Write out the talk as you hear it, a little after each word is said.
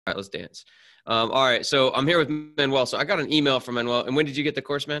right, let's dance. All right, so I'm here with Manuel. So I got an email from Manuel. And when did you get the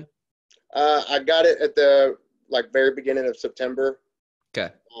course, man? I got it at the very beginning of September.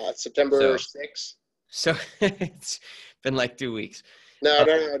 Okay. September So 6th. so it's been like 2 weeks. No, Uh,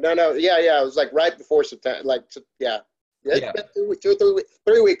 no, no, no. Yeah. It was like right before September. Yeah. It's yeah. been 2 or 3 weeks.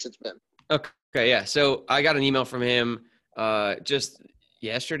 3 weeks it's been. Okay. Yeah. So I got an email from him just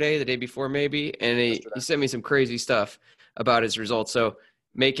yesterday, the day before maybe, and he Yesterday. sent me some crazy stuff about his results. So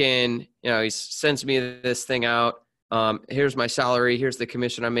making, he sends me this thing out. Here's my salary. Here's the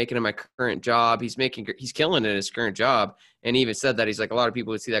commission I'm making in my current job. He's killing it in his current job. And he even said that he's like, a lot of people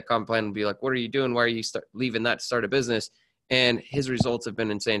would see that comp plan and be like, what are you doing? Why are you leaving that to start a business? And his results have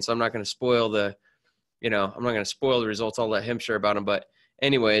been insane. So I'm not going to spoil the results. I'll let him share about them. But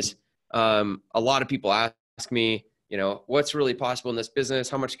anyways, a lot of people ask me, what's really possible in this business?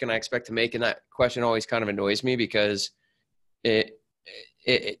 How much can I expect to make? And that question always kind of annoys me because it's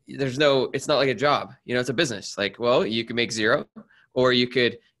not like a job, it's a business. Like, well, you can make zero or you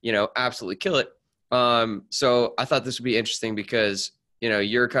could, absolutely kill it. So I thought this would be interesting because,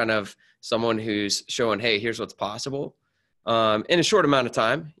 you're kind of someone who's showing, hey, here's what's possible in a short amount of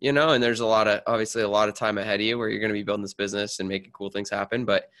time, and there's obviously a lot of time ahead of you where you're going to be building this business and making cool things happen.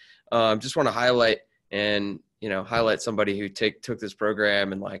 But just want to highlight somebody who took this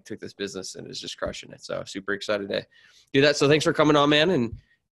program and took this business and is just crushing it. So super excited to do that. So thanks for coming on, man,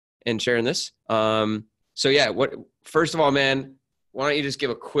 and sharing this. So yeah, first of all, man, why don't you just give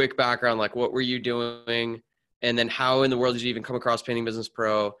a quick background, like what were you doing? And then how in the world did you even come across Painting Business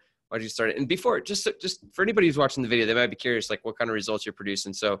Pro? Why did you start it? And before, just for anybody who's watching the video, they might be curious, like what kind of results you're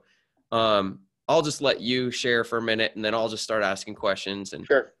producing. So I'll just let you share for a minute and then I'll just start asking questions and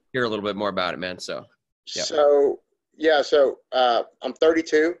hear a little bit more about it, man. So, yeah. So I'm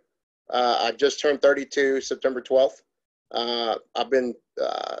 32. I just turned 32 September 12th. I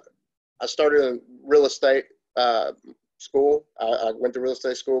started in real estate school. I went to real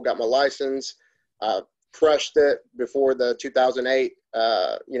estate school, got my license, crushed it before the 2008,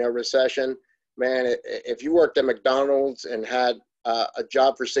 recession. Man, if you worked at McDonald's and had a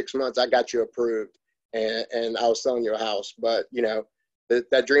job for 6 months, I got you approved and I was selling you a house. But,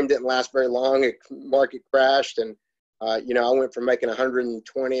 that dream didn't last very long. Market crashed. And, I went from making $120,000,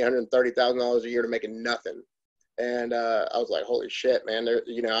 $130,000 a year to making nothing. And I was like, holy shit, man,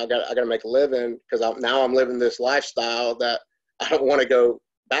 I got to make a living because now I'm living this lifestyle that I don't want to go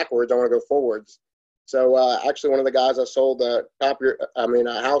backwards. I want to go forwards. So actually one of the guys I sold a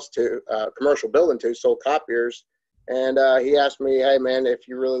house to, commercial building to, sold copiers. And he asked me, hey, man, if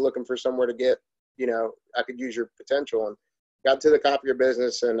you're really looking for somewhere to get, I could use your potential. And got to the copier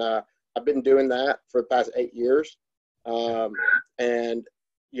business. And I've been doing that for the past 8 years. The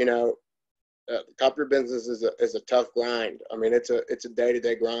copier business is a tough grind. I mean, it's a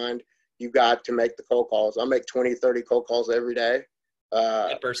day-to-day grind. You got to make the cold calls. I make 20, 30 cold calls every day.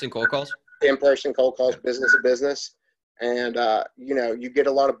 In-person cold calls? In-person cold calls, business to business. And, you get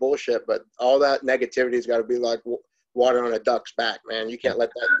a lot of bullshit, but all that negativity's got to be like water on a duck's back, man. You can't let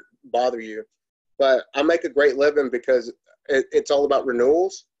that bother you. But I make a great living because it's all about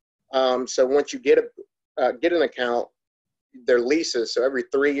renewals. So once you get an account, their leases, so every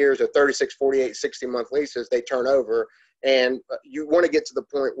 3 years or 36, 48, 60-month leases, they turn over. And you want to get to the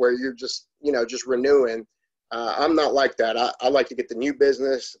point where you're just renewing. I'm not like that. I like to get the new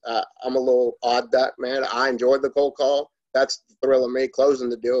business. I'm a little odd duck, man. I enjoy the cold call. That's the thrill of me. Closing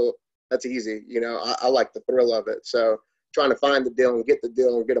the deal, that's easy. I like the thrill of it. So trying to find the deal and get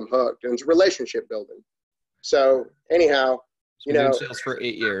them hooked. And it's relationship building. So anyhow, doing sales for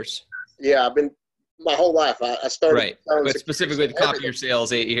 8 years. Yeah, I've been my whole life. I started. Right. But specifically the copier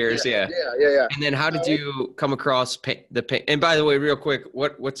sales, 8 years. Yeah. And then how did you come across the paint? And by the way, real quick,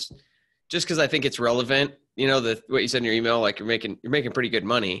 what's just because I think it's relevant, what you said in your email, like you're making pretty good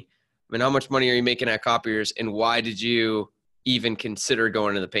money. I mean, how much money are you making at copiers and why did you even consider going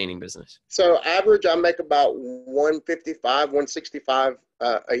into the painting business? So average, I make about 155, 165,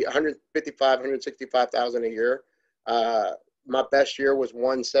 155, 165,000 a year. My best year was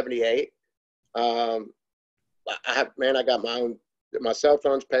 178. I got my cell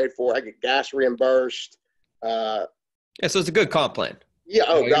phone's paid for. I get gas reimbursed. So it's a good comp plan.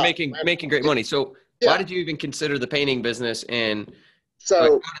 Yeah. You're making great money. So why did you even consider the painting business? And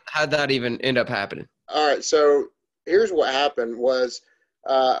so how did that even end up happening? All right. So here's what happened was,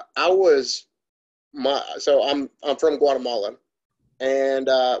 I'm from Guatemala and,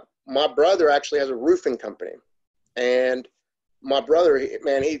 my brother actually has a roofing company and my brother, he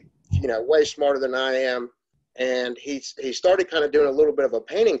way smarter than I am. And he started kind of doing a little bit of a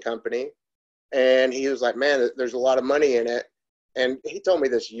painting company and he was like, man, there's a lot of money in it. And he told me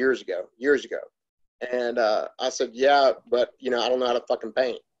this years ago. And I said, yeah, but, you know, I don't know how to fucking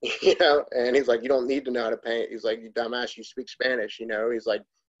paint, you know? And he's like, you don't need to know how to paint. He's like, you dumbass, you speak Spanish, you know? He's like,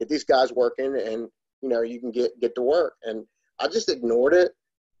 get these guys working and, you know, you can get to work. And I just ignored it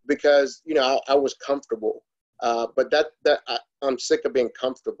because, you know, I was comfortable. But I'm sick of being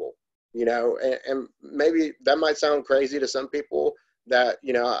comfortable, you know? And maybe that might sound crazy to some people that,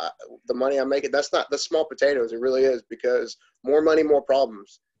 you know, the money I'm making, that's small potatoes. It really is, because more money, more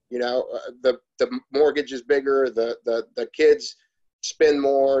problems. You know, the mortgage is bigger, the kids spend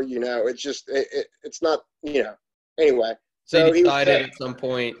more, you know, it's just, it's not, you know, anyway. So you he decided at some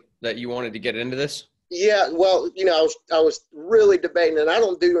point that you wanted to get into this? Yeah, well, you know, I was really debating, and I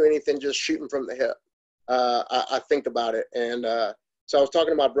don't do anything just shooting from the hip. I think about it. And so I was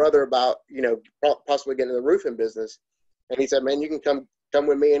talking to my brother about, you know, possibly getting in the roofing business. And he said, man, you can come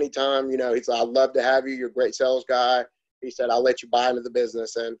with me anytime. You know, he said, I'd love to have you. You're a great sales guy. He said, I'll let you buy into the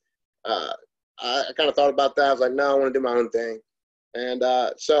business. And I kind of thought about that. I was like, no, I want to do my own thing. And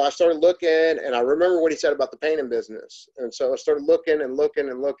so I started looking, and I remember what he said about the painting business. And so I started looking and looking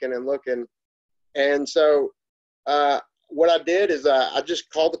and looking and looking. And so what I did is I just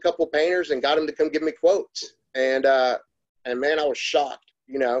called a couple of painters and got them to come give me quotes. And man, I was shocked.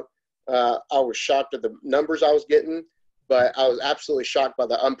 You know, I was shocked at the numbers I was getting, but I was absolutely shocked by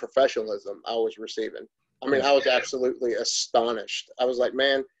the unprofessionalism I was receiving. I mean, I was absolutely astonished. I was like,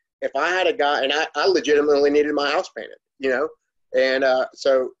 man, if I had a guy, and I legitimately needed my house painted, you know? And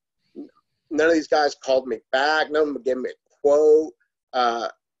so none of these guys called me back. None of them gave me a quote.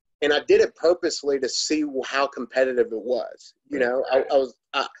 And I did it purposely to see how competitive it was. You know,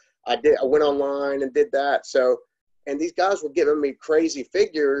 I went online and did that. So, and these guys were giving me crazy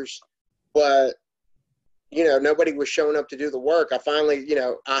figures, but, you know, nobody was showing up to do the work. I finally, you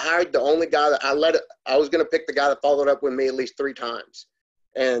know, I hired the only guy that I was going to pick the guy that followed up with me at least 3 times.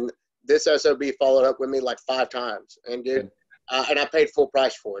 And this SOB followed up with me like 5 times. And dude, and I paid full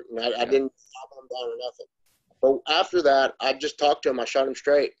price for it. And I didn't stop them down or nothing. But after that, I just talked to him. I shot him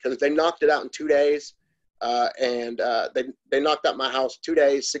straight because they knocked it out in 2 days. And they knocked out my house 2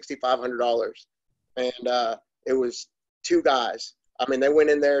 days, $6,500. And it was 2 guys. I mean, they went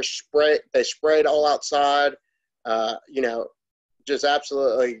in there, they sprayed all outside, you know, just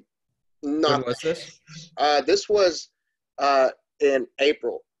absolutely not. When was this? This was in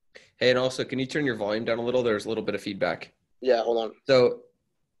April. Hey, and also, can you turn your volume down a little? There's a little bit of feedback. Yeah, hold on. So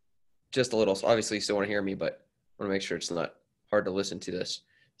just a little. So obviously, you still want to hear me, but I want to make sure it's not hard to listen to this.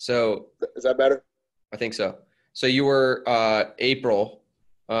 So is that better? I think so. So you were April.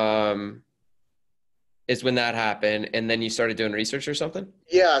 Is when that happened, and then you started doing research or something?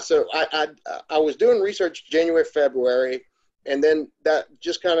 Yeah, so I was doing research January, February, and then that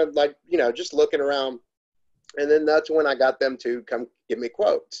just kind of like, you know, just looking around, and then that's when I got them to come give me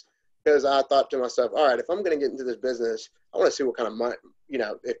quotes, because I thought to myself, all right, if I'm going to get into this business, I want to see what kind of money, you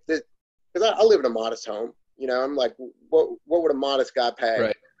know, if this, because I live in a modest home, you know, I'm like, what would a modest guy pay,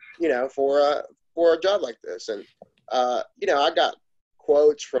 right, you know, for a job like this? And you know, I got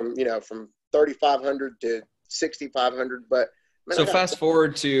quotes from, you know, from 3,500 to 6,500, but man, so fast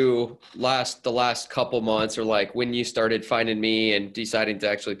forward to the last couple months, or like when you started finding me and deciding to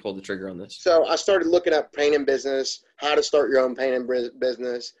actually pull the trigger on this. So I started looking up painting business, how to start your own painting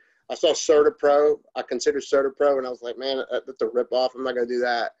business. I saw CertaPro. I considered CertaPro, and I was like, man, that's a ripoff. I'm not going to do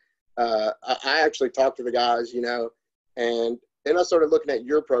that. I actually talked to the guys, you know, and then I started looking at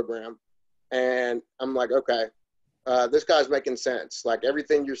your program, and I'm like, okay, this guy's making sense. Like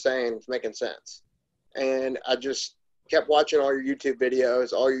everything you're saying is making sense. And I just kept watching all your YouTube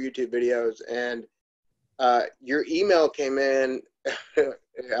videos, and your email came in.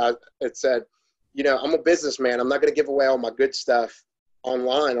 It said, you know, I'm a businessman. I'm not going to give away all my good stuff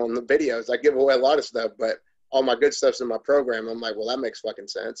online on the videos. I give away a lot of stuff, but all my good stuff's in my program. I'm like, well, that makes fucking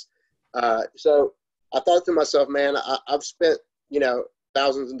sense. So I thought to myself, man, I've spent, you know,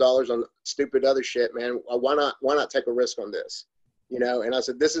 thousands of dollars on stupid other shit, man. Why not take a risk on this? You know? And I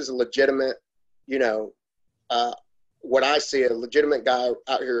said, this is a legitimate, you know, what I see, a legitimate guy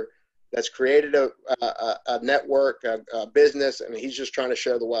out here that's created a network, a business, and he's just trying to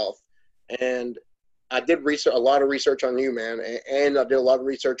share the wealth. And I did a lot of research on you, man. And I did a lot of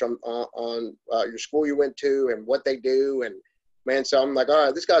research on your school you went to and what they do. And man, so I'm like, all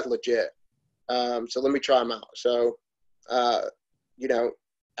right, this guy's legit. So let me try him out. So, you know,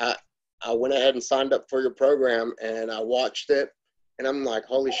 I went ahead and signed up for your program, and I watched it, and I'm like,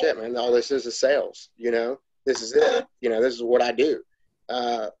 holy shit, man, all this is sales, you know, this is it. You know, this is what I do.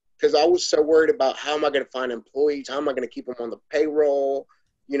 Because I was so worried about how am I going to find employees? How am I going to keep them on the payroll?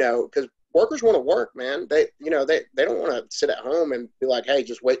 You know, because workers want to work, man. They don't want to sit at home and be like, hey,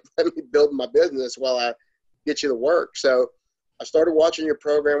 just wait, let me build my business while I get you to work. So I started watching your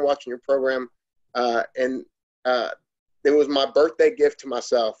program, and it was my birthday gift to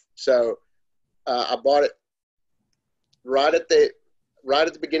myself. So I bought it right at the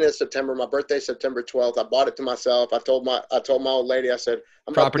beginning of September. My birthday, September 12th. I bought it to myself. I told my old lady, I said,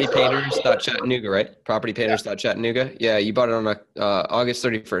 I'm PropertyPainters.Chattanooga, right? PropertyPainters.Chattanooga. Yeah, you bought it on August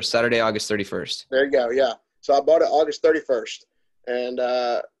 31st, Saturday, August 31st. There you go. Yeah. So I bought it August 31st, and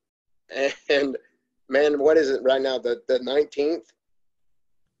man, what is it right now? The 19th.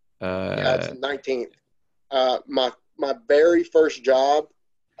 Yeah, it's the 19th. My very first job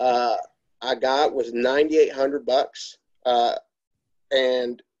I got was $9,800,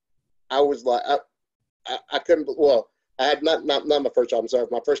 and I was like, I couldn't. Well, I had not my first job. I'm sorry,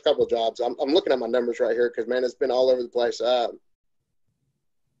 my first couple of jobs. I'm looking at my numbers right here because, man, it's been all over the place. I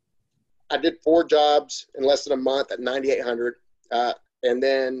did 4 jobs in less than a month at $9,800, and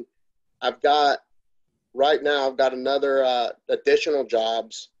then right now I've got another additional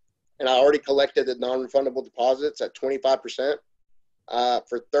jobs, and I already collected the non-refundable deposits at 25%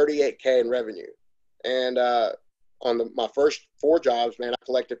 for $38K in revenue. And on my first 4 jobs, man, I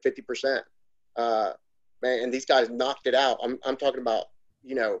collected 50%. Man, and these guys knocked it out. I'm talking about,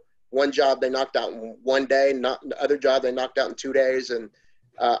 one job they knocked out in 1 day, not the other job they knocked out in 2 days. And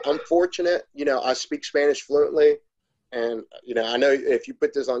I'm fortunate, I speak Spanish fluently, and I know if you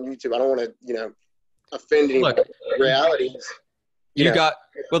put this on YouTube, I don't want to, offend any realities.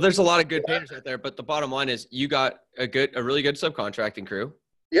 There's a lot of good painters out there, but the bottom line is you got a really good subcontracting crew.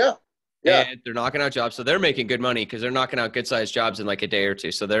 Yeah. And they're knocking out jobs. So they're making good money because they're knocking out good sized jobs in like a day or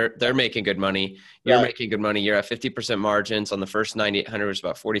two. So they're making good money. You're making good money. You're at 50% margins on the first 9,800 was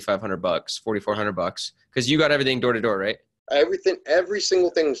about $4,500, $4,400 because you got everything door to door, right? Every single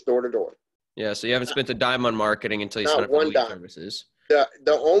thing is door to door. Yeah. So you haven't spent a dime on marketing until you spent up on lead services.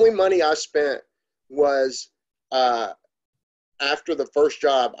 The only money I spent was, after the first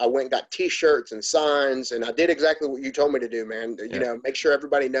job, I went and got T-shirts and signs, and I did exactly what you told me to do, man. Make sure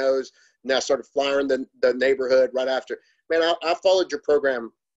everybody knows. And I started flyering the neighborhood right after. Man, I followed your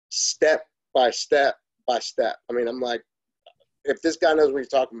program step by step by step. I mean, I'm like, if this guy knows what he's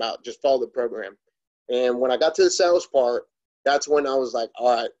talking about, just follow the program. And when I got to the sales part, that's when I was like,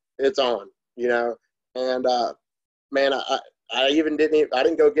 all right, it's on, And man, I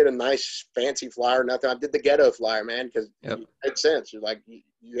didn't go get a nice fancy flyer or nothing. I did the ghetto flyer, man, because it made sense. You're like,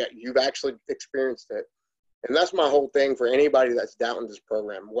 you've actually experienced it. And that's my whole thing for anybody that's doubting this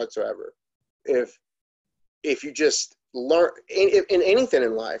program whatsoever. If you just learn in anything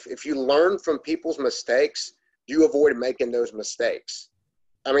in life, if you learn from people's mistakes, you avoid making those mistakes.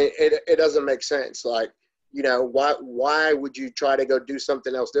 I mean, it doesn't make sense. Like, why would you try to go do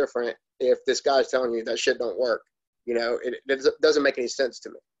something else different if this guy's telling you that shit don't work? It doesn't make any sense to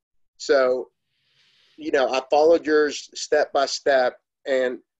me. So, I followed yours step by step,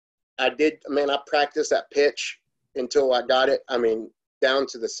 and I practiced that pitch until I got it. I mean, down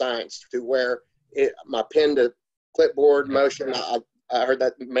to the science, to where my pen to clipboard motion. I heard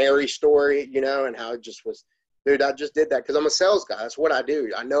that Mary story, and how it just was, dude, I just did that because I'm a sales guy. That's what I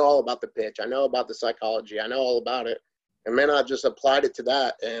do. I know all about the pitch. I know about the psychology. I know all about it. And man, I just applied it to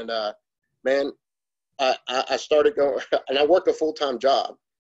that. And man, I started going, and I work a full-time job,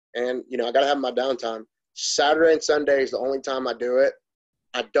 and I got to have my downtime. Saturday and Sunday is the only time I do it.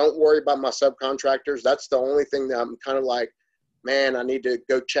 I don't worry about my subcontractors. That's the only thing that I'm kind of like, man, I need to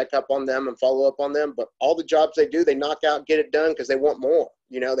go check up on them and follow up on them. But all the jobs they do, they knock out, get it done because they want more.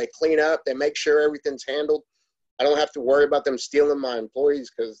 They clean up, they make sure everything's handled. I don't have to worry about them stealing my employees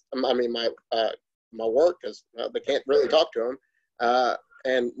my work because they can't really talk to them,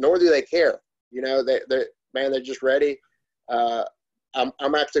 and nor do they care. They're just ready.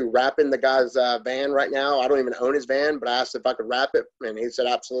 I'm actually wrapping the guy's van right now. I don't even own his van, but I asked if I could wrap it, and he said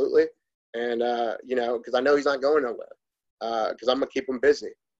absolutely. And because I know he's not going nowhere, because I'm gonna keep him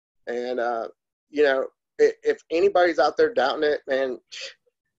busy. And if anybody's out there doubting it, man,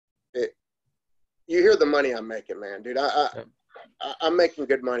 you hear the money I'm making, man, dude. I'm making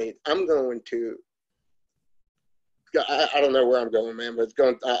good money. I'm going to. I don't know where I'm going, man, but it's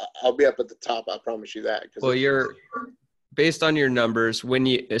going. I'll be up at the top. I promise you that. Well, you're based on your numbers.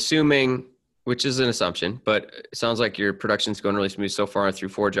 Assuming, which is an assumption, but it sounds like your production's going really smooth so far through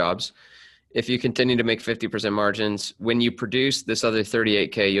 4 jobs. If you continue to make 50% margins, when you produce this other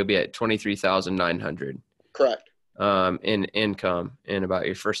 38K, you'll be at 23,900. Correct. In income in about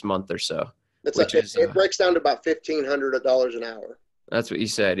your first month or so. It breaks down to about $1,500 an hour. That's what you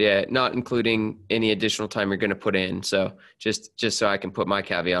said. Yeah. Not including any additional time you're going to put in. So just so I can put my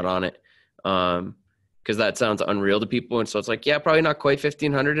caveat on it. Because that sounds unreal to people. And so it's like, yeah, probably not quite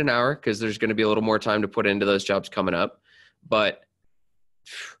 1,500 an hour because there's going to be a little more time to put into those jobs coming up. But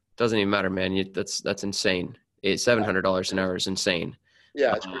doesn't even matter, man. That's insane. $700 an hour is insane.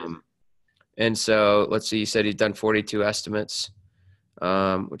 Yeah, it's crazy. And so let's see, you said he's done 42 estimates,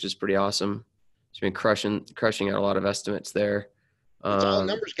 which is pretty awesome. He's been crushing out a lot of estimates there. It's all a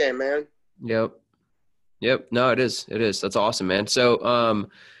numbers game, man. Yep. No, it is. That's awesome, man. So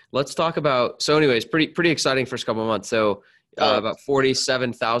let's talk about, so anyways, pretty exciting first couple of months. So about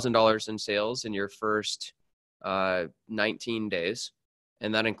 $47,000 in sales in your first 19 days.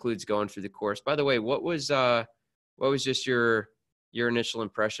 And that includes going through the course. By the way, what was just your initial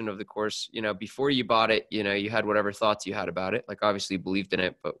impression of the course? You know, before you bought it, you know, you had whatever thoughts you had about it, like obviously you believed in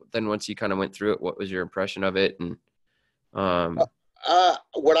it, but then once you kind of went through it, what was your impression of it? And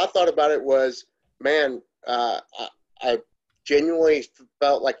what I thought about it was, man, I genuinely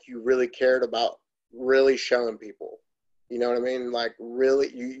felt like you really cared about really showing people. You know what I mean? Like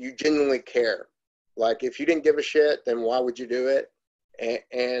really, you genuinely care. Like if you didn't give a shit, then why would you do it?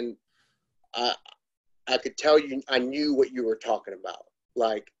 And I could tell you, I knew what you were talking about.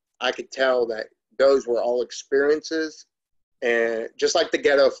 Like I could tell that those were all experiences, and just like the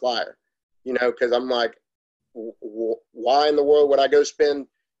ghetto flyer, you know, because I'm like, why in the world would I go spend,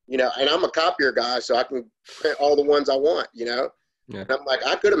 you know, and I'm a copier guy, so I can print all the ones I want, you know. Yeah. And I'm like,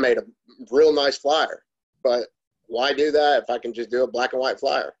 I could have made a real nice flyer, but why do that if I can just do a black and white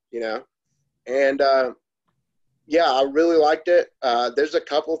flyer, you know? And yeah, I really liked it. There's a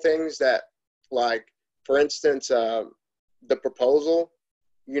couple things that, like, for instance, the proposal,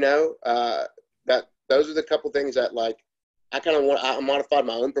 you know, that those are the couple things that, like, I modified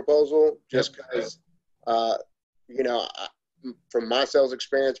my own proposal just because, you know, from my sales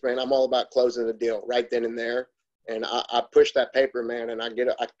experience, man, I'm all about closing the deal right then and there. And I push that paper, man, and I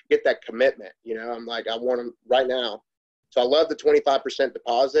get that commitment, you know. I'm like, I want them right now. So I love the 25%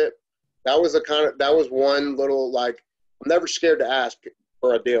 deposit. That was one little, like, I'm never scared to ask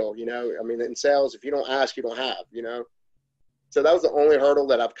for a deal, you know. I mean, in sales, if you don't ask, you don't have, you know. So that was the only hurdle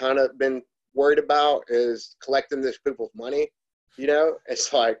that I've kind of been worried about, is collecting these people's money, you know.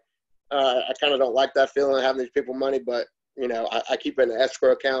 It's like, I kind of don't like that feeling of having these people money, but, you know, I keep it in an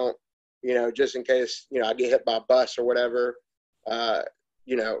escrow account, you know, just in case, you know, I get hit by a bus or whatever.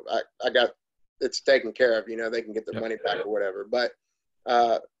 You know, I got, it's taken care of, you know, they can get their money back or whatever. But,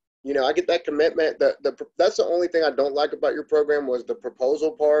 you know, I get that commitment. That's the only thing I don't like about your program, was the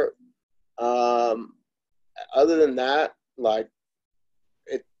proposal part. Other than that, like,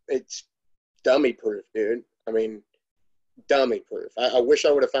 it's dummy proof, dude. I mean, dummy proof. I wish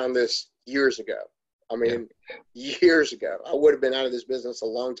I would have found this years ago. I mean, years ago. I would have been out of this business a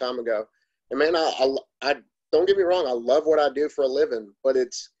long time ago. And man, I don't get me wrong, I love what I do for a living, but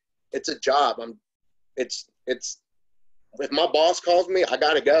it's a job. It's if my boss calls me, I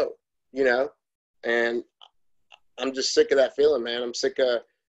gotta go, you know. And I'm just sick of that feeling, man. I'm sick of,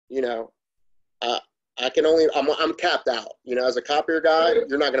 you know, I'm capped out, you know. As a copier guy,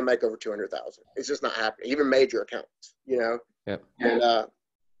 you're not gonna make over 200,000. It's just not happening. Even major accounts, you know. Yep. And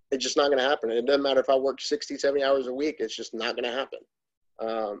it's just not going to happen. It doesn't matter if I work 60, 70 hours a week. It's just not going to happen.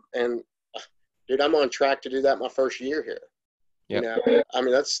 And dude, I'm on track to do that my first year here. Yep. You know, I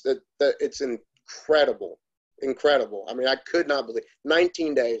mean, it's incredible. I mean, I could not believe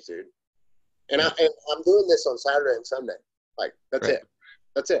 19 days, dude. And I'm doing this on Saturday and Sunday. Like, that's it.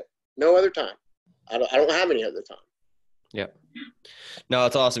 That's it. No other time. I don't have any other time. Yeah. No,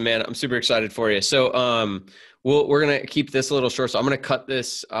 it's awesome, man. I'm super excited for you. So, we're going to keep this a little short. So I'm going to cut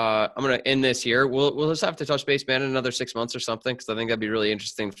this. I'm going to end this here. We'll just have to touch base, man, in another 6 months or something, because I think that'd be really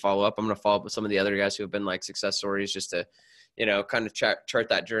interesting to follow up. I'm going to follow up with some of the other guys who have been like success stories, just to, you know, kind of chart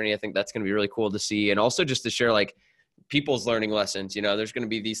that journey. I think that's going to be really cool to see. And also just to share like people's learning lessons. You know, there's going to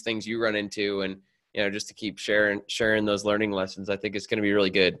be these things you run into, and, you know, just to keep sharing those learning lessons, I think it's going to be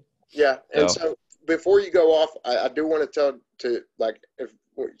really good. Yeah. And so before you go off, I do want to tell like,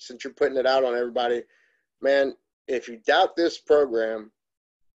 since you're putting it out on everybody, man, if you doubt this program,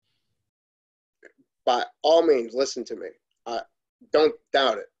 by all means, listen to me. Don't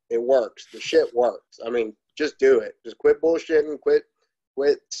doubt it. It works. The shit works. I mean, just do it. Just quit bullshitting. Quit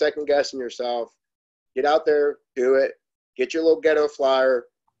second guessing yourself. Get out there, do it. Get your little ghetto flyer.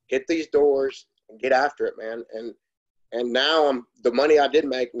 Hit these doors and get after it, man. And now the money I did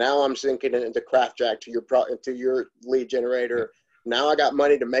make, now I'm sinking it into CraftJack, to your lead generator. Now I got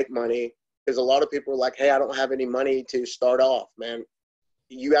money to make money, because a lot of people are like, hey, I don't have any money to start off, man.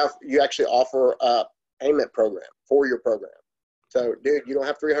 You actually offer a payment program for your program. So, dude, you don't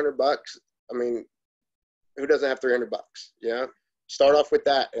have $300. I mean, who doesn't have $300? Yeah. start off with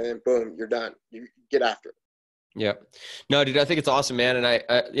that, and then boom, you're done. You get after it. Yeah. No, dude, I think it's awesome, man. And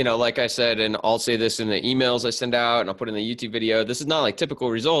I, you know, like I said, and I'll say this in the emails I send out and I'll put in the YouTube video, this is not like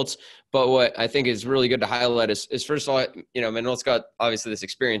typical results, but what I think is really good to highlight is first of all, you know, Manuel's got obviously this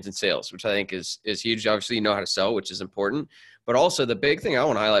experience in sales, which I think is huge. Obviously you know how to sell, which is important, but also the big thing I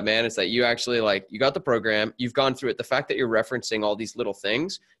want to highlight, man, is that you actually like, you got the program, you've gone through it. The fact that you're referencing all these little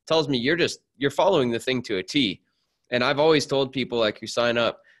things tells me you're following the thing to a T. And I've always told people like who sign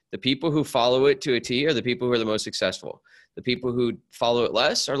up, the people who follow it to a T are the people who are the most successful. The people who follow it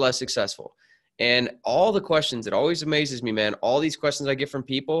less are less successful. And all the questions, it always amazes me, man. All these questions I get from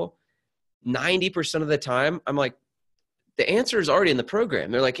people, 90% of the time, I'm like, the answer is already in the program.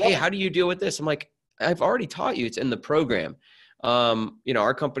 They're like, hey, how do you deal with this? I'm like, I've already taught you. It's in the program. You know,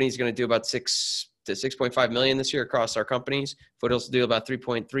 our company is going to do about 6 to 6.5 million this year across our companies. Foothills will do about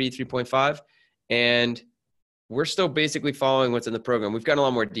 3.3, 3.5. And we're still basically following what's in the program. We've gotten a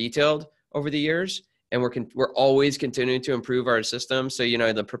lot more detailed over the years, and we're always continuing to improve our system. So, you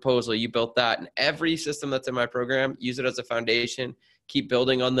know, the proposal, you built that, and every system that's in my program, use it as a foundation, keep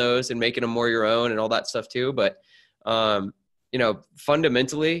building on those and making them more your own and all that stuff too. But, you know,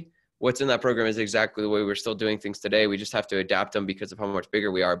 fundamentally, what's in that program is exactly the way we're still doing things today. We just have to adapt them because of how much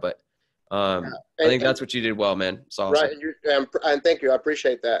bigger we are. But I think that's what you did well, man. It's awesome. Right. And thank you. I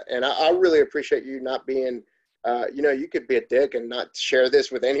appreciate that. And I really appreciate you not being, you know, you could be a dick and not share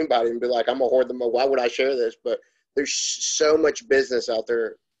this with anybody and be like, I'm gonna hoard them. Why would I share this? But there's so much business out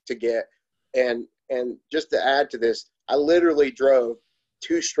there to get. And just to add to this, I literally drove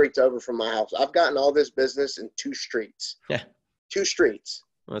 2 streets over from my house. I've gotten all this business in 2 streets. Yeah. 2 streets.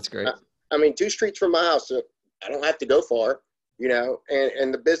 Well, that's great. I mean, 2 streets from my house. So I don't have to go far, you know,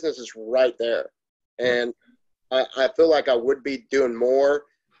 and the business is right there. And I feel like I would be doing more.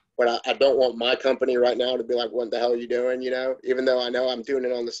 But I don't want my company right now to be like, what the hell are you doing? You know, even though I know I'm doing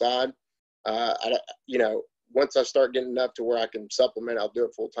it on the side, you know, once I start getting enough to where I can supplement, I'll do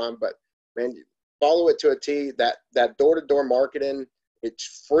it full time. But man, follow it to a T. That door-to-door marketing,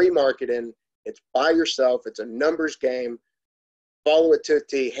 it's free marketing. It's by yourself. It's a numbers game. Follow it to a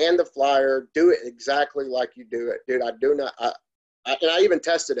T. Hand the flyer. Do it exactly like you do it, dude. I do not. And I even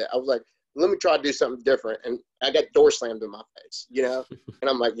tested it. I was like, let me try to do something different. And I got door slammed in my face, you know? And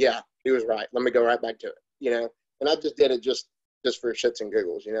I'm like, yeah, he was right. Let me go right back to it, you know? And I just did it just for shits and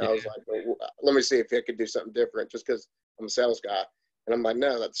giggles, you know? I was like, well, let me see if I could do something different just because I'm a sales guy. And I'm like,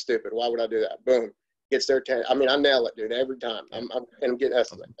 no, that's stupid. Why would I do that? Boom. Gets their 10. I mean, I nail it, dude, every time. I'm getting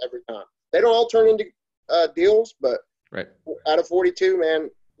estimate every time. They don't all turn into deals, but right. Out of 42, man,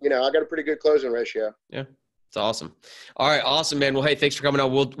 you know, I got a pretty good closing ratio. Yeah. It's awesome. All right. Awesome, man. Well, hey, thanks for coming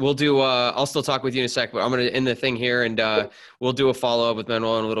on. We'll do, I'll still talk with you in a sec, but I'm going to end the thing here and we'll do a follow-up with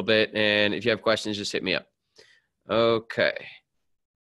Manuel in a little bit. And if you have questions, just hit me up. Okay.